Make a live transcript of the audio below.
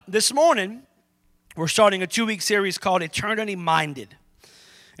this morning, we're starting a 2-week series called Eternity Minded.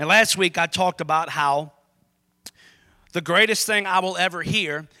 And last week, I talked about how the greatest thing I will ever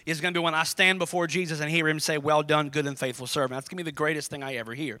hear is going to be when I stand before Jesus and hear him say, "Well done, good and faithful servant." That's going to be the greatest thing I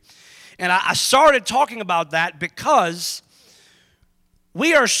ever hear. And I started talking about that because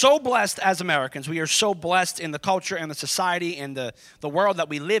we are so blessed as Americans. We are so blessed in the culture and the society and the world that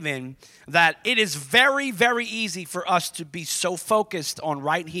we live in that it is very, very easy for us to be so focused on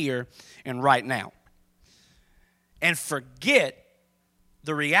right here and right now and forget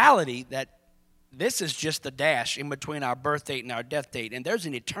the reality that this is just the dash in between our birth date and our death date, and there's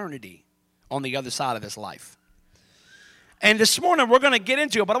an eternity on the other side of this life. And this morning we're going to get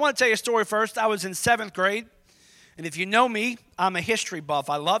into it, but I want to tell you a story first. I was in 7th grade. And if you know me, I'm a history buff.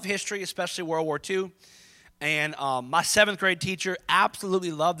 I love history, especially World War II. And my 7th grade teacher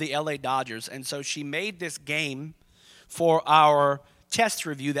absolutely loved the LA Dodgers. And so she made this game for our test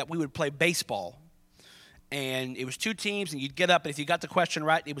review that we would play baseball. And it was 2 teams, and you'd get up, and if you got the question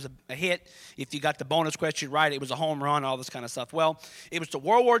right, it was a hit. If you got the bonus question right, it was a home run, all this kind of stuff. Well, it was the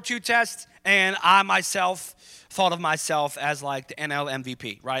World War II test, and I myself thought of myself as like the NL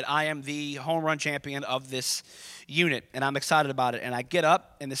MVP, right? I am the home run champion of this unit, and I'm excited about it. And I get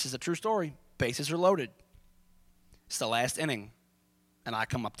up, and this is a true story. Bases are loaded. It's the last inning, and I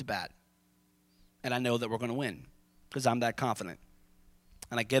come up to bat. And I know that we're going to win because I'm that confident.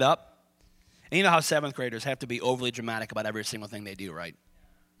 And I get up. And you know how 7th graders have to be overly dramatic about every single thing they do, right?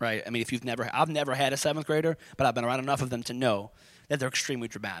 Right? I mean, I've never had a 7th grader, but I've been around enough of them to know that they're extremely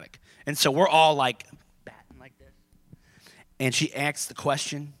dramatic. And so we're all like batting like this. And she asks the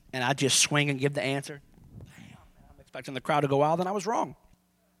question, and I just swing and give the answer. Damn, I'm expecting the crowd to go wild, and I was wrong.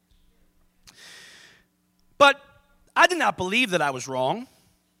 But I did not believe that I was wrong.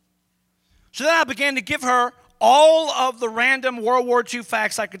 So then I began to give her all of the random World War II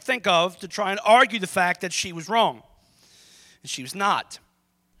facts I could think of to try and argue the fact that she was wrong. And she was not.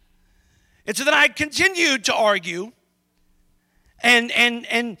 And so then I continued to argue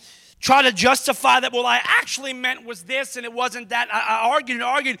and try to justify that, well, I actually meant was this and it wasn't that. I argued and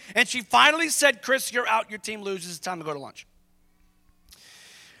argued, and she finally said, "Chris, you're out. Your team loses. It's time to go to lunch."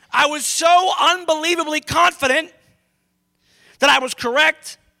 I was so unbelievably confident that I was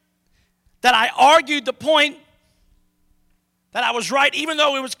correct, that I argued the point, that I was right, even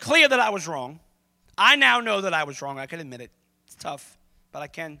though it was clear that I was wrong. I now know that I was wrong. I can admit it. It's tough, but I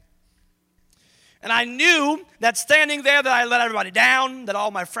can. And I knew that standing there that I let everybody down, that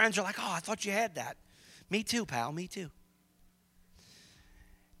all my friends are like, "Oh, I thought you had that." Me too, pal, me too.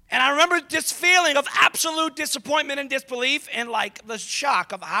 And I remember this feeling of absolute disappointment and disbelief and like the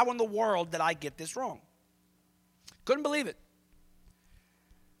shock of how in the world did I get this wrong. Couldn't believe it.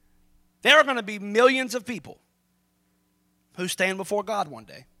 There are going to be millions of people who stand before God one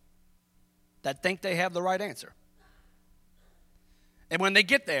day that think they have the right answer. And when they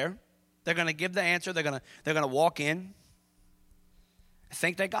get there, they're going to give the answer. They're going to walk in and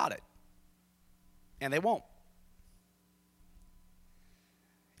think they got it. And they won't.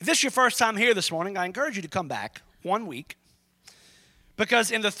 If this is your first time here this morning, I encourage you to come back 1 week.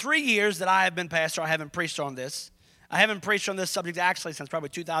 Because in the 3 years that I have been pastor, I haven't preached on this. I haven't preached on this subject actually since probably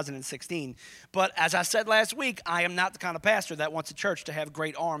 2016. But as I said last week, I am not the kind of pastor that wants a church to have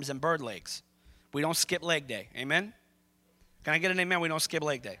great arms and bird legs. We don't skip leg day. Amen? Can I get an amen? We don't skip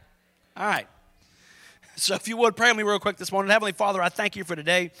leg day. All right. So if you would, pray with me real quick this morning. Heavenly Father, I thank you for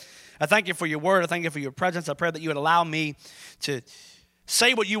today. I thank you for your word. I thank you for your presence. I pray that you would allow me to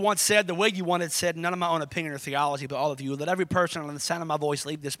say what you once said, the way you want it said, none of my own opinion or theology, but all of you. Let every person on the sound of my voice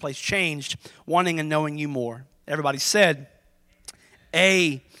leave this place changed, wanting and knowing you more. Everybody said,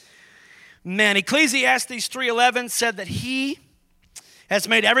 amen. Ecclesiastes 3:11 said that he has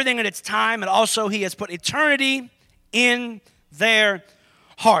made everything in its time, and also he has put eternity in their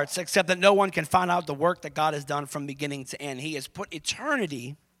hearts, except that no one can find out the work that God has done from beginning to end. He has put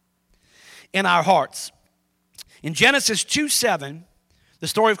eternity in our hearts. In Genesis 2:7, the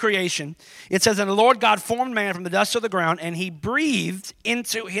story of creation, it says, "And the Lord God formed man from the dust of the ground, and he breathed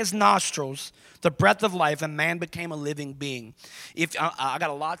into his nostrils the breath of life, and man became a living being." If I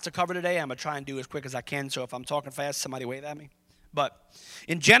got a lot to cover today, I'm going to try and do as quick as I can, so if I'm talking fast, somebody wave at me. But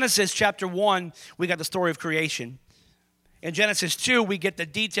in Genesis chapter 1, we got the story of creation. In Genesis 2, we get the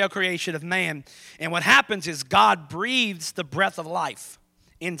detailed creation of man. And what happens is God breathes the breath of life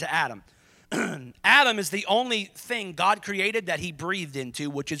into Adam. Adam is the only thing God created that he breathed into,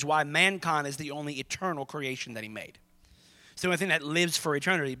 which is why mankind is the only eternal creation that he made. It's the only thing that lives for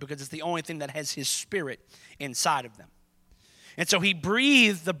eternity because it's the only thing that has his spirit inside of them. And so he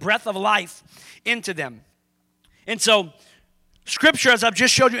breathed the breath of life into them. And so Scripture, as I've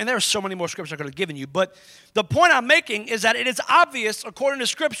just showed you, and there are so many more scriptures I could have given you, but the point I'm making is that it is obvious, according to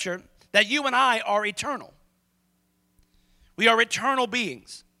Scripture, that you and I are eternal. We are eternal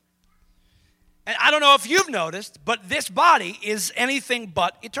beings. And I don't know if you've noticed, but this body is anything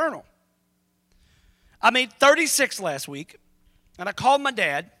but eternal. I made 36 last week, and I called my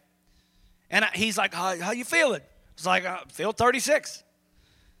dad, and he's like, how you feeling? I was like, I feel 36.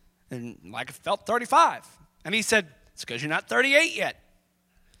 And like I felt 35. And he said, it's because you're not 38 yet.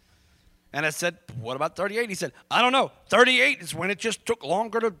 And I said, what about 38? He said, I don't know. 38 is when it just took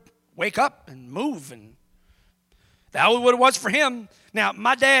longer to wake up and move. And that was what it was for him. Now,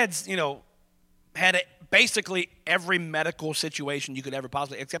 my dad's, had basically every medical situation you could ever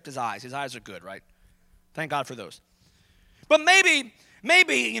possibly, except his eyes. His eyes are good, right? Thank God for those. But maybe,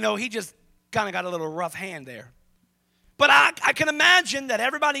 he just kind of got a little rough hand there. But I can imagine that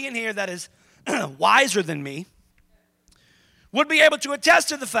everybody in here that is wiser than me would be able to attest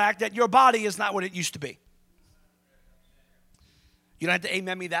to the fact that your body is not what it used to be. You don't have to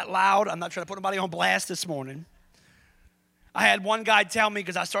amen me that loud. I'm not trying to put anybody on blast this morning. I had one guy tell me,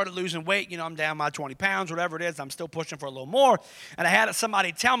 because I started losing weight, I'm down my 20 pounds, whatever it is, I'm still pushing for a little more. And I had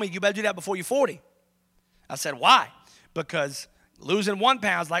somebody tell me, you better do that before you're 40. I said, why? Because losing 1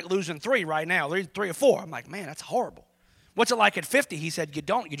 pound is like losing 3 right now, 3 or 4. I'm like, man, that's horrible. What's it like at 50? He said, you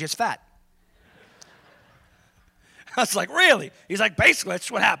don't, you're just fat. I was like, really? He's like, basically, that's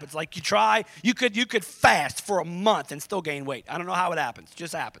what happens. Like you could fast for a month and still gain weight. I don't know how it happens. It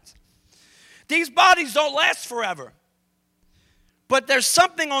just happens. These bodies don't last forever. But there's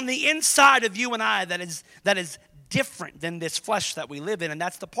something on the inside of you and I that is different than this flesh that we live in, and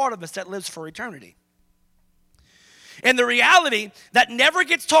that's the part of us that lives for eternity. And the reality that never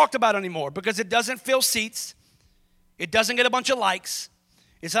gets talked about anymore because it doesn't fill seats, it doesn't get a bunch of likes,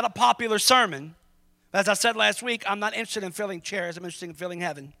 it's not a popular sermon. As I said last week, I'm not interested in filling chairs, I'm interested in filling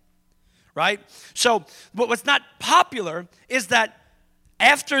heaven, right? So, but what's not popular is that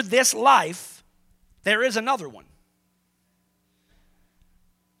after this life, there is another one.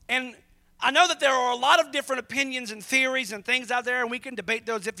 And I know that there are a lot of different opinions and theories and things out there, and we can debate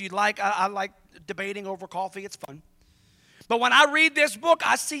those if you'd like. I like debating over coffee. It's fun. But when I read this book,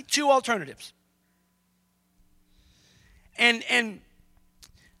 I see 2 alternatives. And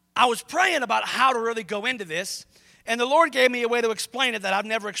I was praying about how to really go into this, and the Lord gave me a way to explain it that I've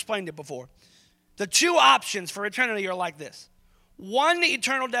never explained it before. The 2 options for eternity are like this. One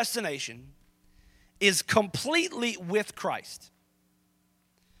eternal destination is completely with Christ.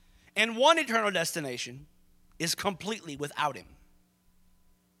 And one eternal destination is completely without him.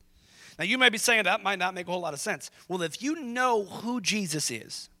 Now, you may be saying that might not make a whole lot of sense. Well, if you know who Jesus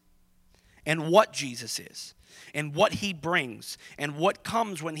is and what Jesus is and what he brings and what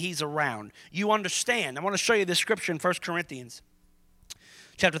comes when he's around, you understand. I want to show you this scripture in 1 Corinthians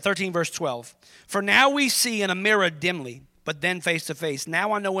chapter 13, verse 12. For now we see in a mirror dimly, but then face to face.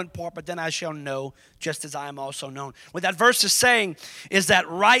 Now I know in part, but then I shall know, just as I am also known. What that verse is saying is that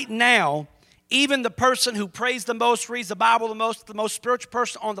right now, even the person who prays the most, reads the Bible the most spiritual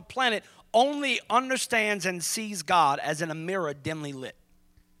person on the planet, only understands and sees God as in a mirror dimly lit.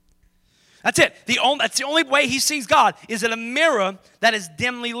 That's it. That's the only way he sees God is in a mirror that is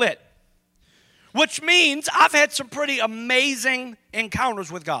dimly lit. Which means I've had some pretty amazing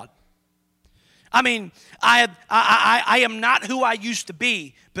encounters with God. I mean, I am not who I used to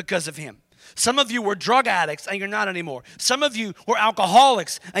be because of him. Some of you were drug addicts and you're not anymore. Some of you were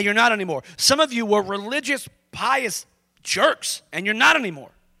alcoholics and you're not anymore. Some of you were religious, pious jerks and you're not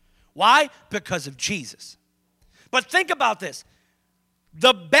anymore. Why? Because of Jesus. But think about this.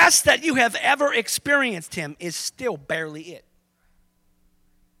 The best that you have ever experienced him is still barely it.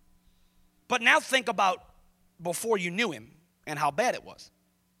 But now think about before you knew him and how bad it was.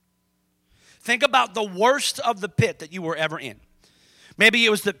 Think about the worst of the pit that you were ever in. Maybe it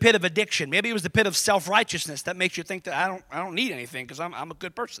was the pit of addiction. Maybe it was the pit of self-righteousness that makes you think that I don't need anything because I'm a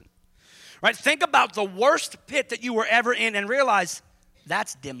good person. Right? Think about the worst pit that you were ever in and realize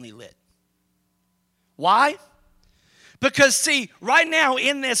that's dimly lit. Why? Because see, right now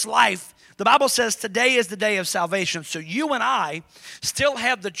in this life, the Bible says today is the day of salvation. So you and I still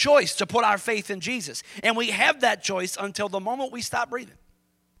have the choice to put our faith in Jesus. And we have that choice until the moment we stop breathing.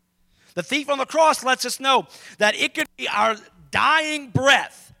 The thief on the cross lets us know that it could be our dying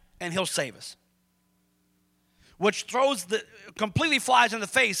breath and he'll save us. Which completely flies in the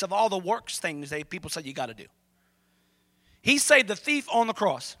face of all the works things that people say you got to do. He saved the thief on the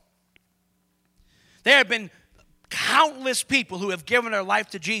cross. There have been countless people who have given their life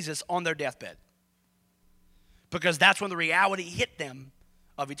to Jesus on their deathbed. Because that's when the reality hit them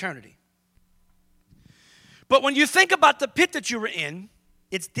of eternity. But when you think about the pit that you were in,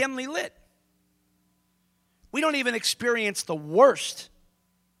 it's dimly lit. We don't even experience the worst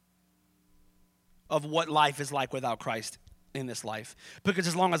of what life is like without Christ in this life. Because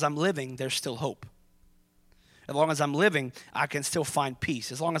as long as I'm living, there's still hope. As long as I'm living, I can still find peace.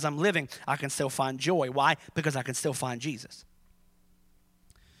 As long as I'm living, I can still find joy. Why? Because I can still find Jesus.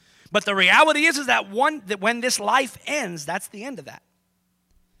 But the reality is that when this life ends, that's the end of that.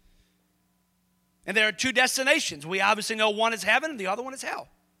 And there are two destinations. We obviously know one is heaven and the other one is hell.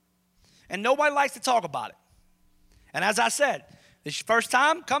 And nobody likes to talk about it. And as I said, this is your first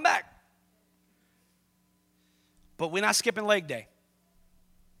time, come back. But we're not skipping leg day.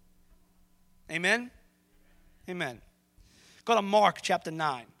 Amen? Amen. Go to Mark chapter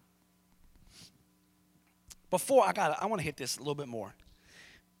 9. Before I want to hit this a little bit more.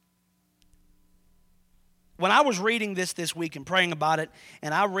 When I was reading this week and praying about it,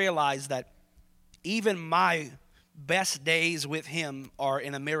 and I realized that even my best days with him are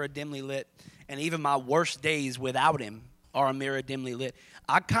in a mirror dimly lit, and even my worst days without him are a mirror dimly lit,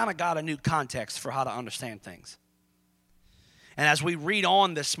 I kind of got a new context for how to understand things. And as we read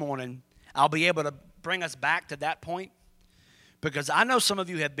on this morning, I'll be able to bring us back to that point, because I know some of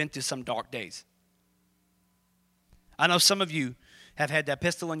you have been through some dark days. I know some of you have had that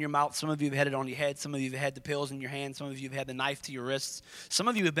pistol in your mouth. Some of you have had it on your head. Some of you have had the pills in your hand. Some of you have had the knife to your wrists. Some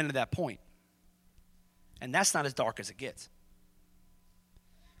of you have been to that point. And that's not as dark as it gets.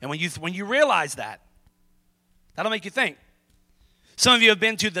 And when you realize that, that'll make you think. Some of you have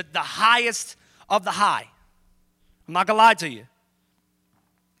been to the highest of the high. I'm not going to lie to you.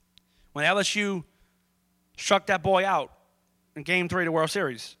 When LSU struck that boy out in Game 3 of the World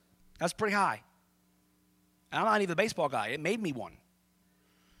Series, that's pretty high. And I'm not even a baseball guy. It made me one.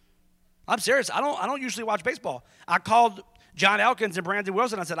 I'm serious. I don't usually watch baseball. I called John Elkins and Brandon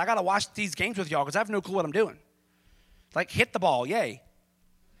Wilson. I said, I got to watch these games with y'all because I have no clue what I'm doing. Like, hit the ball, yay.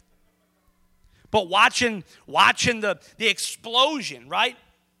 But watching the explosion, right?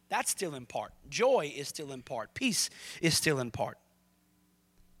 That's still in part. Joy is still in part. Peace is still in part.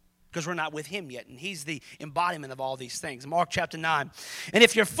 Because we're not with him yet, and he's the embodiment of all these things. Mark chapter 9. And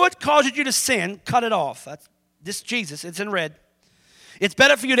if your foot causes you to sin, cut it off. That's this Jesus. It's in red. It's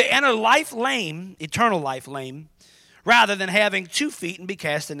better for you to enter life lame, eternal life lame, rather than having 2 feet and be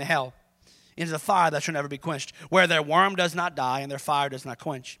cast into hell, into the fire that shall never be quenched, where their worm does not die and their fire does not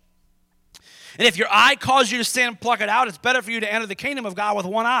quench. And if your eye causes you to sin, pluck it out. It's better for you to enter the kingdom of God with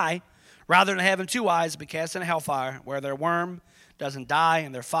one eye, rather than having 2 eyes, be cast into hellfire, where their worm doesn't die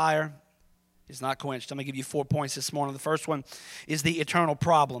and their fire is not quenched. I'm going to give you 4 points this morning. The first one is the eternal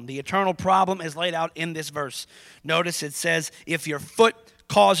problem. The eternal problem is laid out in this verse. Notice it says, if your foot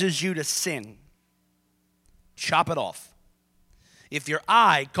causes you to sin, chop it off. If your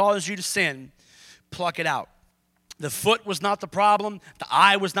eye causes you to sin, pluck it out. The foot was not the problem. The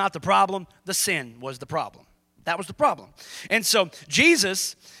eye was not the problem. The sin was the problem. That was the problem. And so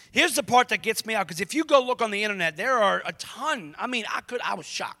Jesus, here's the part that gets me out, because if you go look on the internet, there are a ton. I was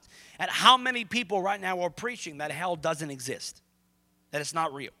shocked at how many people right now are preaching that hell doesn't exist, that it's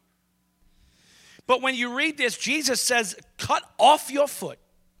not real. But when you read this, Jesus says, cut off your foot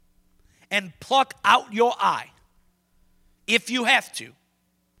and pluck out your eye, if you have to,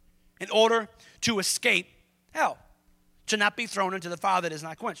 in order to escape hell, to not be thrown into the fire that is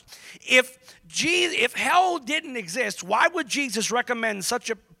not quenched. If hell didn't exist, why would Jesus recommend such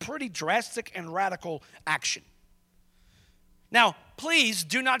a pretty drastic and radical action? Now, please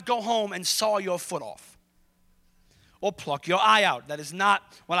do not go home and saw your foot off or pluck your eye out. That is not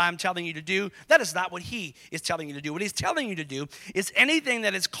what I'm telling you to do. That is not what he is telling you to do. What he's telling you to do is anything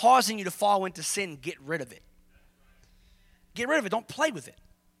that is causing you to fall into sin, get rid of it. Get rid of it. Don't play with it.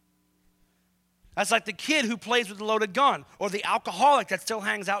 That's like the kid who plays with a loaded gun or the alcoholic that still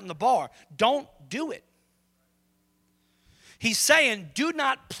hangs out in the bar. Don't do it. He's saying, do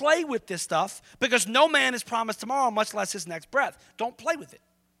not play with this stuff because no man is promised tomorrow, much less his next breath. Don't play with it.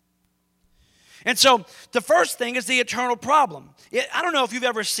 And so the first thing is the eternal problem. I don't know if you've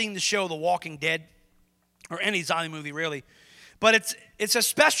ever seen the show The Walking Dead or any zombie movie really, but it's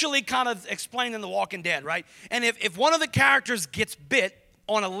especially kind of explained in The Walking Dead, right? And if one of the characters gets bit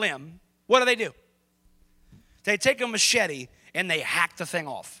on a limb, what do? They take a machete and they hack the thing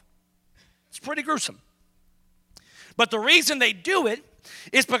off. It's pretty gruesome. But the reason they do it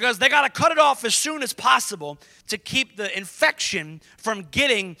is because they got to cut it off as soon as possible to keep the infection from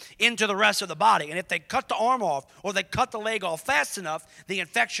getting into the rest of the body. And if they cut the arm off or they cut the leg off fast enough, the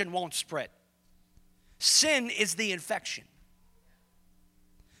infection won't spread. Sin is the infection.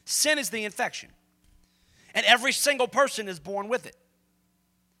 Sin is the infection. And every single person is born with it.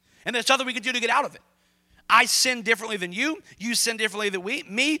 And there's nothing we can do to get out of it. I sin differently than you. You sin differently than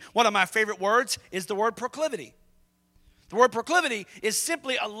me. One of my favorite words is the word proclivity. The word proclivity is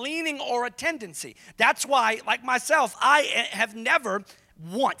simply a leaning or a tendency. That's why, like myself, I have never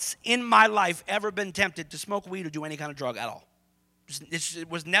once in my life ever been tempted to smoke weed or do any kind of drug at all. It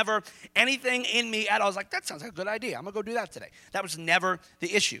was never anything in me at all. I was like, that sounds like a good idea. I'm going to go do that today. That was never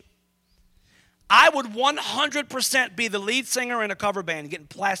the issue. I would 100% be the lead singer in a cover band getting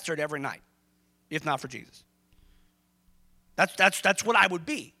plastered every night, if not for Jesus. That's what I would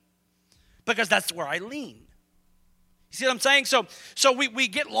be, because that's where I lean. You see what I'm saying? So we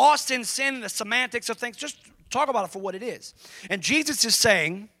get lost in sin and the semantics of things. Just talk about it for what it is. And Jesus is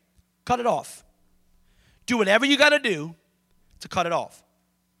saying, cut it off. Do whatever you got to do to cut it off.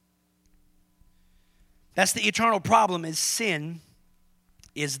 That's the eternal problem, is sin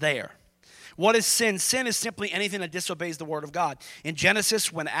is there. What is sin? Sin is simply anything that disobeys the word of God. In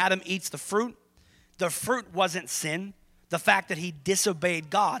Genesis, when Adam eats the fruit wasn't sin. The fact that he disobeyed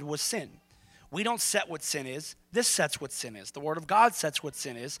God was sin. We don't set what sin is. This sets what sin is. The word of God sets what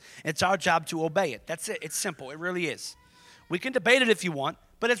sin is. It's our job to obey it. That's it. It's simple. It really is. We can debate it if you want,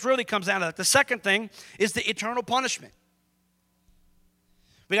 but it really comes down to that. The second thing is the eternal punishment.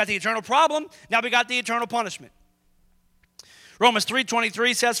 We got the eternal problem. Now we got the eternal punishment. Romans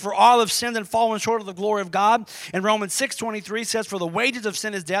 3:23 says, for all have sinned and fallen short of the glory of God. And Romans 6:23 says, for the wages of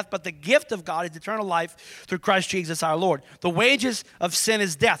sin is death, but the gift of God is eternal life through Christ Jesus our Lord. The wages of sin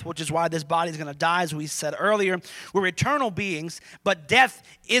is death, which is why this body is going to die, as we said earlier. We're eternal beings, but death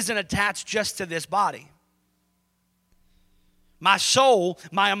isn't attached just to this body. My soul,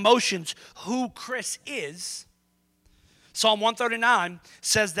 my emotions, who Chris is, Psalm 139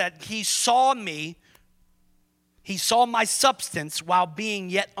 says that he saw me. He saw my substance while being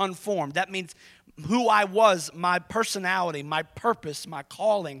yet unformed. That means who I was, my personality, my purpose, my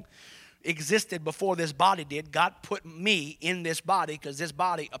calling existed before this body did. God put me in this body because this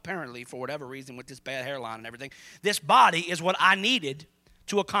body, apparently, for whatever reason, with this bad hairline and everything, this body is what I needed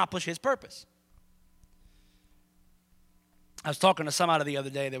to accomplish his purpose. I was talking to somebody the other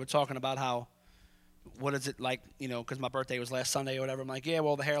day. They were talking about how, what is it like, because my birthday was last Sunday or whatever. I'm like, yeah,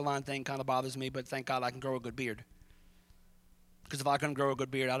 well, the hairline thing kind of bothers me, but thank God I can grow a good beard. Because if I couldn't grow a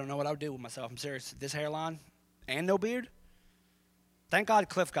good beard, I don't know what I would do with myself. I'm serious. This hairline and no beard? Thank God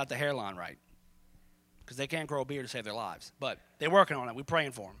Cliff got the hairline right. Because they can't grow a beard to save their lives. But they're working on it. We're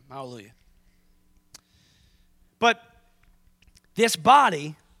praying for them. Hallelujah. But this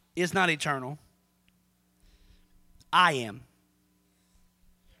body is not eternal. I am.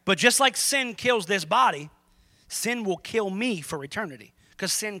 But just like sin kills this body, sin will kill me for eternity.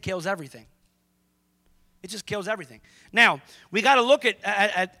 Because sin kills everything. It just kills everything. Now, we got to look at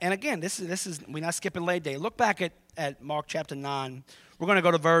and again, this is we're not skipping lay day. Look back at Mark chapter 9. We're going to go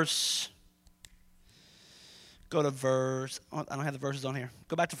to verse. I don't have the verses on here.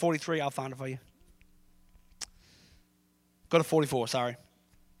 Go back to 43. I'll find it for you. Go to 44, sorry.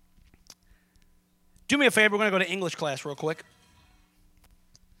 Do me a favor. We're going to go to English class real quick.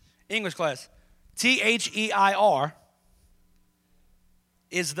 English class. T-H-E-I-R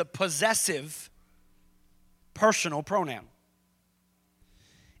is the possessive personal pronoun.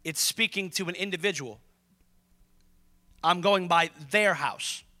 It's speaking to an individual. I'm going by their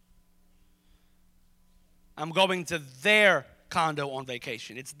house. I'm going to their condo on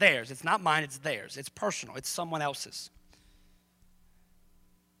vacation. It's theirs. It's not mine. It's theirs. It's personal. It's someone else's.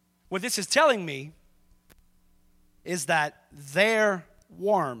 What this is telling me is that their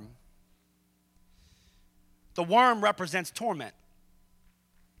worm, the worm represents torment.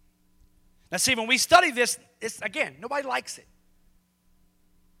 Now see, when we study this, again, nobody likes it.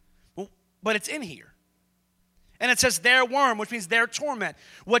 But it's in here. And it says their worm, which means their torment,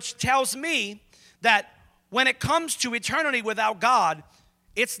 which tells me that when it comes to eternity without God,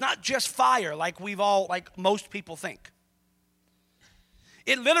 it's not just fire like most people think.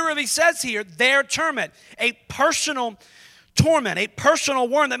 It literally says here, their torment, a personal torment, a personal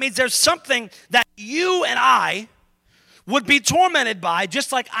worm. That means there's something that you and I would be tormented by,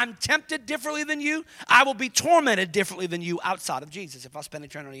 just like I'm tempted differently than you, I will be tormented differently than you outside of Jesus if I spend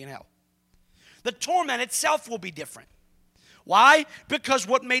eternity in hell. The torment itself will be different. Why? Because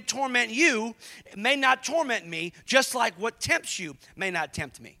what may torment you may not torment me, just like what tempts you may not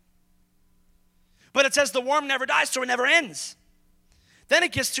tempt me. But it says the worm never dies, so it never ends. Then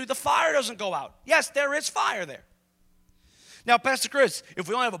it gets to the fire doesn't go out. Yes, there is fire there. Now, Pastor Chris, if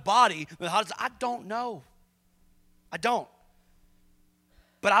we don't have a body, then how does I don't know. I don't.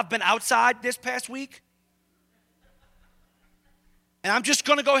 But I've been outside this past week. And I'm just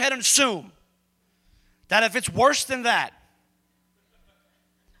going to go ahead and assume that if it's worse than that,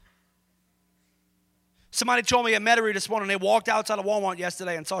 Somebody told me at Metairie this morning, they walked outside of Walmart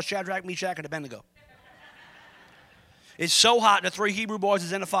yesterday and saw Shadrach, Meshach, and Abednego. It's so hot, the 3 Hebrew boys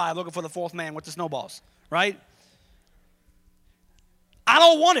is in the fire looking for the 4th man with the snowballs, right? I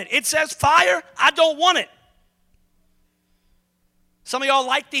don't want it. It says fire. I don't want it. Some of y'all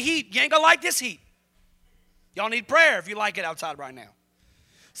like the heat. You ain't going to like this heat. Y'all need prayer if you like it outside right now.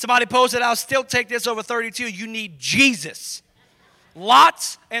 Somebody posted, I'll still take this over 32. You need Jesus.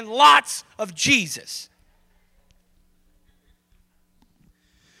 Lots and lots of Jesus.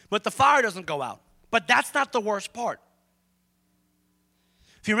 But the fire doesn't go out. But that's not the worst part.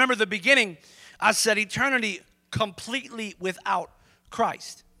 If you remember the beginning, I said eternity completely without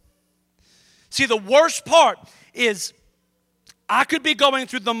Christ. See, the worst part is I could be going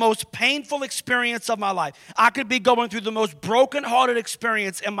through the most painful experience of my life. I could be going through the most brokenhearted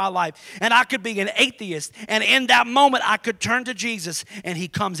experience in my life. And I could be an atheist. And in that moment, I could turn to Jesus and he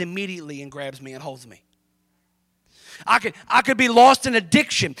comes immediately and grabs me and holds me. I could be lost in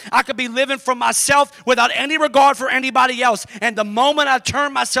addiction. I could be living for myself without any regard for anybody else. And the moment I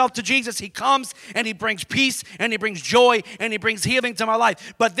turn myself to Jesus, he comes and he brings peace and he brings joy and he brings healing to my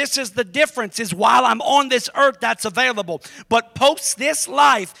life. But this is the difference, is while I'm on this earth, that's available. But post this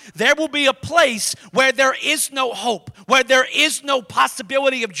life, there will be a place where there is no hope, where there is no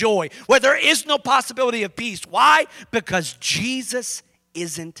possibility of joy, where there is no possibility of peace. Why? Because Jesus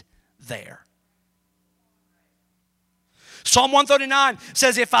isn't there. Psalm 139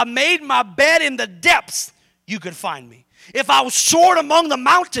 says, if I made my bed in the depths, you could find me. If I was soared among the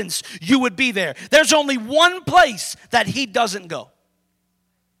mountains, you would be there. There's only one place that he doesn't go.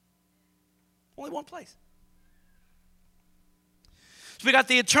 Only one place. So we got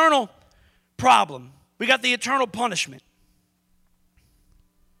the eternal problem. We got the eternal punishment.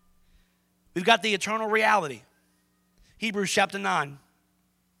 We've got the eternal reality. Hebrews chapter 9.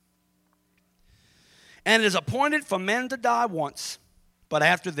 And it is appointed for men to die once, but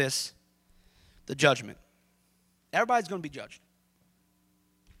after this, the judgment. Everybody's going to be judged.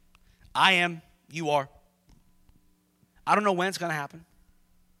 I am, you are. I don't know when it's going to happen.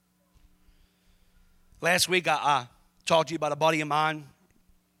 Last week, I talked to you about a buddy of mine.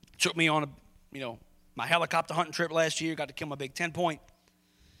 Took me on my helicopter hunting trip last year. Got to kill my big 10-point.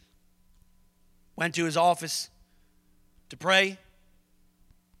 Went to his office to pray.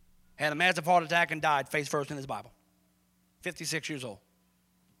 Had a massive heart attack and died face first in his Bible. 56 years old.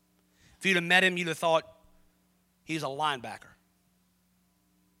 If you'd have met him, you'd have thought he's a linebacker.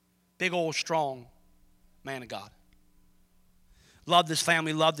 Big old strong man of God. Loved his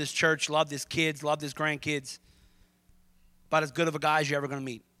family, loved his church, loved his kids, loved his grandkids. About as good of a guy as you're ever going to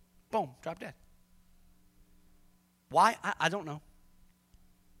meet. Boom, drop dead. Why? I don't know.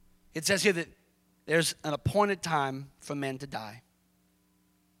 It says here that there's an appointed time for men to die.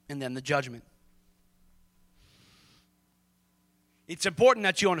 And then the judgment. It's important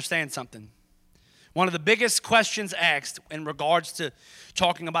that you understand something. One of the biggest questions asked in regards to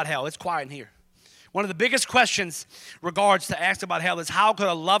talking about hell, it's quiet in here. One of the biggest questions regards to ask about hell is, how could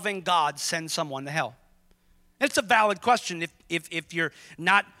a loving God send someone to hell? It's a valid question if you're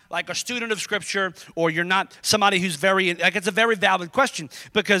not like a student of Scripture, or you're not somebody who's it's a very valid question,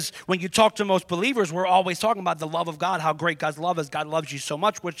 because when you talk to most believers, we're always talking about the love of God, how great God's love is. God loves you so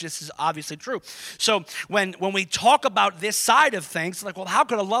much, which this is obviously true. So when we talk about this side of things, like, well, how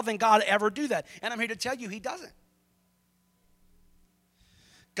could a loving God ever do that? And I'm here to tell you, he doesn't.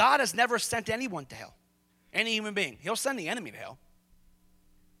 God has never sent anyone to hell, any human being. He'll send the enemy to hell.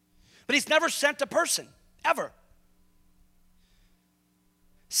 But he's never sent a person, ever.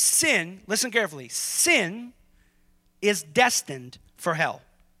 Sin, listen carefully, sin is destined for hell.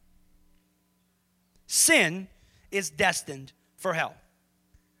 Sin is destined for hell.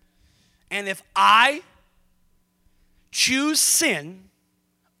 And if I choose sin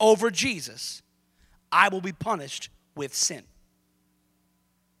over Jesus, I will be punished with sin.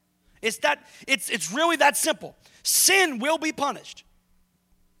 It's really that simple. Sin will be punished.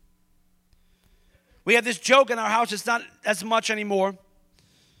 We have this joke in our house, it's not as much anymore.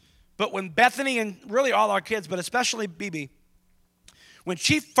 But when Bethany, and really all our kids, but especially BB, when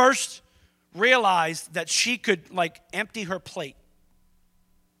she first realized that she could empty her plate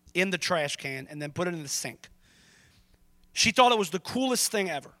in the trash can and then put it in the sink, she thought it was the coolest thing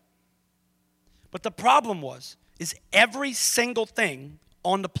ever. But the problem is every single thing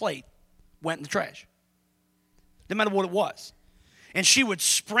on the plate went in the trash. No matter what it was. And she would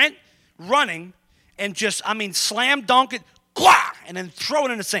sprint running and just, slam dunk it, and then throw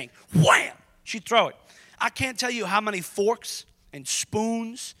it in the sink. Wham! She'd throw it. I can't tell you how many forks and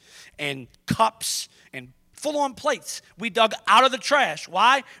spoons and cups and full-on plates we dug out of the trash.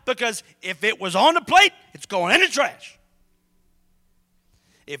 Why? Because if it was on the plate, it's going in the trash.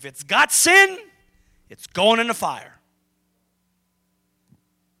 If it's got sin, it's going in the fire.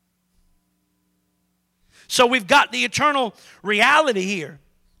 So we've got the eternal reality here.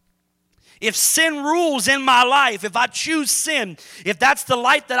 If sin rules in my life, if I choose sin, if that's the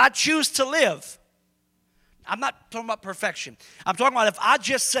life that I choose to live, I'm not talking about perfection. I'm talking about if I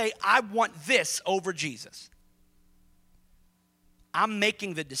just say, I want this over Jesus, I'm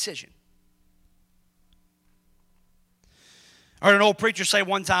making the decision. I heard an old preacher say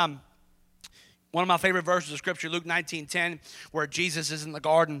one time, one of my favorite verses of Scripture, Luke 19:10, where Jesus is in the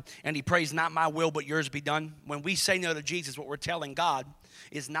garden and he prays, not my will, but yours be done. When we say no to Jesus, what we're telling God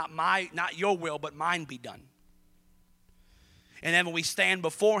is not your will, but mine be done. And then when we stand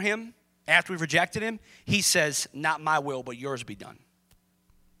before him, after we've rejected him, he says, not my will, but yours be done.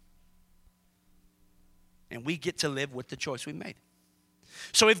 And we get to live with the choice we made.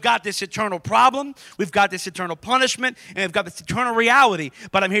 So we've got this eternal problem, we've got this eternal punishment, and we've got this eternal reality.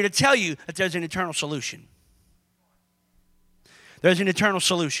 But I'm here to tell you that there's an eternal solution. There's an eternal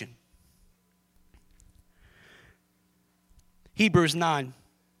solution. Hebrews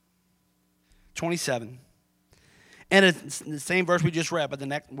 9:27. And it's the same verse we just read, but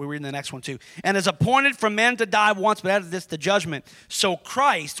we're reading the next one too. And is appointed for men to die once, but after this the judgment. So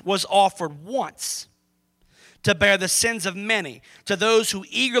Christ was offered once to bear the sins of many. To those who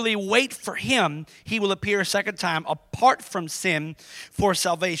eagerly wait for him, he will appear a second time apart from sin for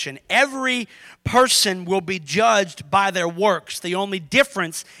salvation. Every person will be judged by their works. The only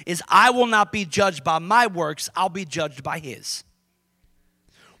difference is I will not be judged by my works. I'll be judged by his.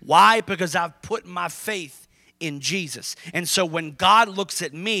 Why? Because I've put my faith in Jesus. And so when God looks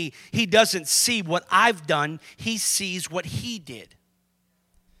at me, he doesn't see what I've done. He sees what he did.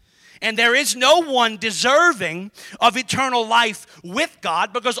 And there is no one deserving of eternal life with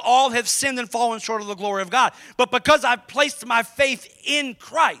God because all have sinned and fallen short of the glory of God. But because I've placed my faith in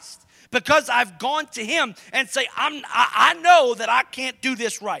Christ, because I've gone to him and say, I know that I can't do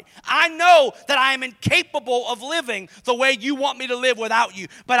this right. I know that I am incapable of living the way you want me to live without you.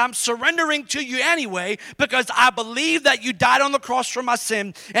 But I'm surrendering to you anyway because I believe that you died on the cross for my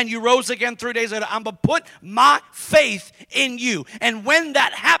sin and you rose again 3 days later. I'm going to put my faith in you. And when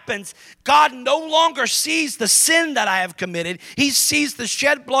that happens, God no longer sees the sin that I have committed. He sees the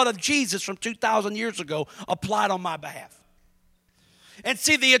shed blood of Jesus from 2,000 years ago applied on my behalf. And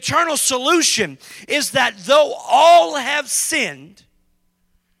see, the eternal solution is that though all have sinned,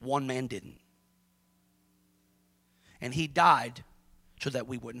 one man didn't. And he died so that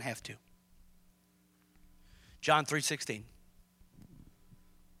we wouldn't have to. John 3:16.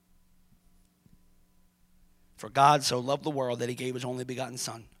 For God so loved the world that he gave his only begotten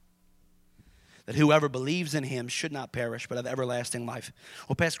Son, that whoever believes in him should not perish but have everlasting life.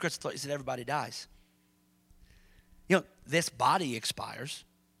 Well, Pastor Chris thought he said everybody dies. You know, this body expires.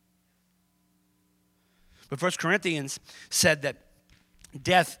 But 1 Corinthians said that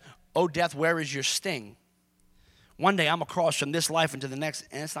death, oh death, where is your sting? One day I'm going to cross from this life into the next,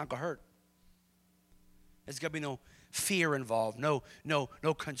 and it's not going to hurt. There's going to be no fear involved, no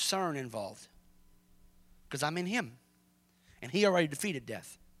concern involved. Because I'm in him. And he already defeated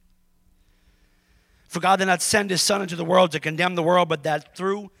death. For God did not send his Son into the world to condemn the world, but that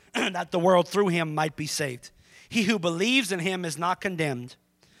the world through him might be saved. He who believes in him is not condemned,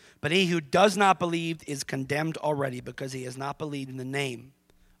 but he who does not believe is condemned already because he has not believed in the name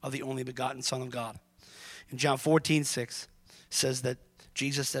of the only begotten Son of God. In John 14:6 says that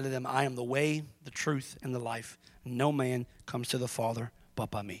Jesus said to them, I am the way, the truth, and the life. No man comes to the Father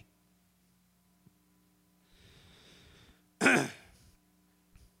but by me.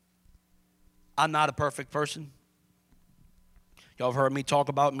 I'm not a perfect person. Y'all have heard me talk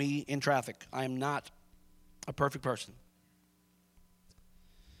about me in traffic. I am not a perfect person.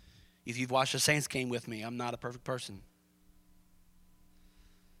 If you've watched the Saints game with me, I'm not a perfect person.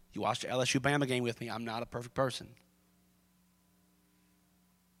 You watched the LSU Bama game with me, I'm not a perfect person.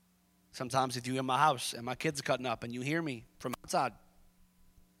 Sometimes if you're in my house and my kids are cutting up and you hear me from outside,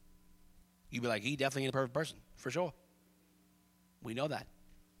 you'd be like, he definitely ain't a perfect person, for sure. We know that.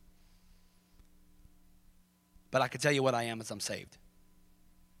 But I can tell you what I am is I'm saved.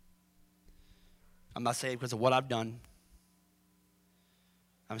 I'm not saved because of what I've done.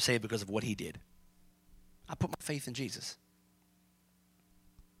 I'm saved because of what he did. I put my faith in Jesus.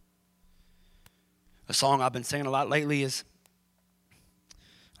 A song I've been singing a lot lately is,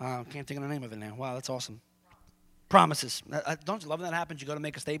 I can't think of the name of it now. Wow, that's awesome. Promises. Don't you love when that happens? You go to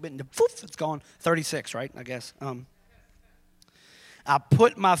make a statement and poof, it's gone. 36, right? I guess. I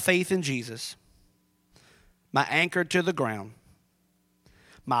put my faith in Jesus. my anchor to the ground,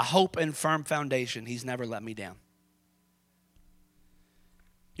 my hope and firm foundation. He's never let me down.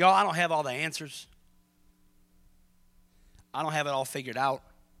 Y'all, I don't have all the answers. I don't have it all figured out.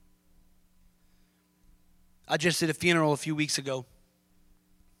 I just did a funeral a few weeks ago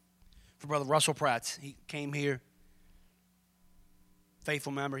for Brother Russell Pratt. He came here,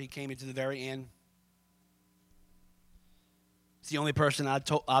 faithful member. He came here to the very end. It's the only person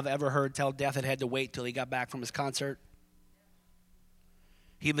I've ever heard tell death it had to wait till he got back from his concert.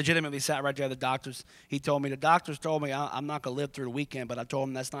 He legitimately sat right there at the doctors. He told me, the doctors told me I'm not going to live through the weekend, but I told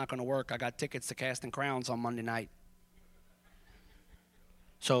him that's not going to work. I got tickets to Casting Crowns on Monday night.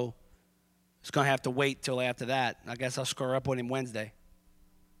 So it's going to have to wait till after that. I guess I'll square up with him Wednesday.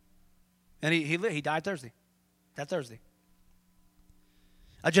 And he died Thursday. That Thursday.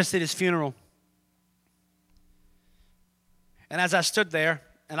 I just did his funeral. And as I stood there,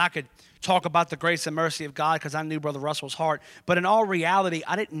 and I could talk about the grace and mercy of God because I knew Brother Russell's heart, but in all reality,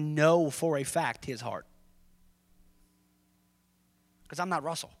 I didn't know for a fact his heart. Because I'm not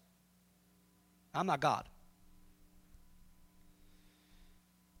Russell. I'm not God.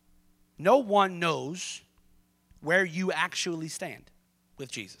 No one knows where you actually stand with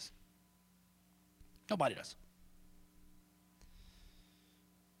Jesus. Nobody does.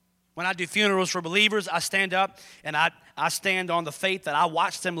 When I do funerals for believers, I stand up and I stand on the faith that I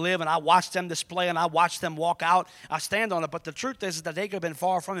watch them live and I watch them display and I watch them walk out. I stand on it, but the truth is that they could have been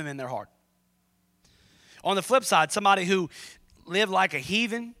far from him in their heart. On the flip side, somebody who lived like a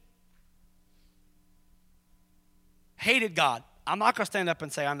heathen, hated God. I'm not going to stand up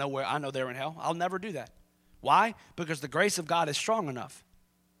and say, I know they're in hell. I'll never do that. Why? Because the grace of God is strong enough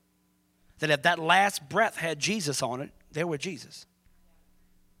that if that last breath had Jesus on it, they were Jesus.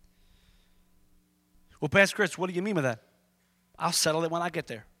 Well, Pastor Chris, what do you mean by that? I'll settle it when I get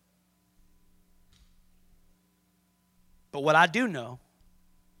there. But what I do know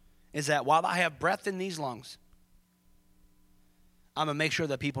is that while I have breath in these lungs, I'm going to make sure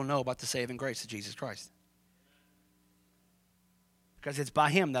that people know about the saving grace of Jesus Christ. Because it's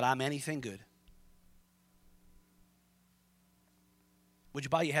by him that I'm anything good. Would you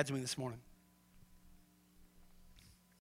bow your heads with me this morning?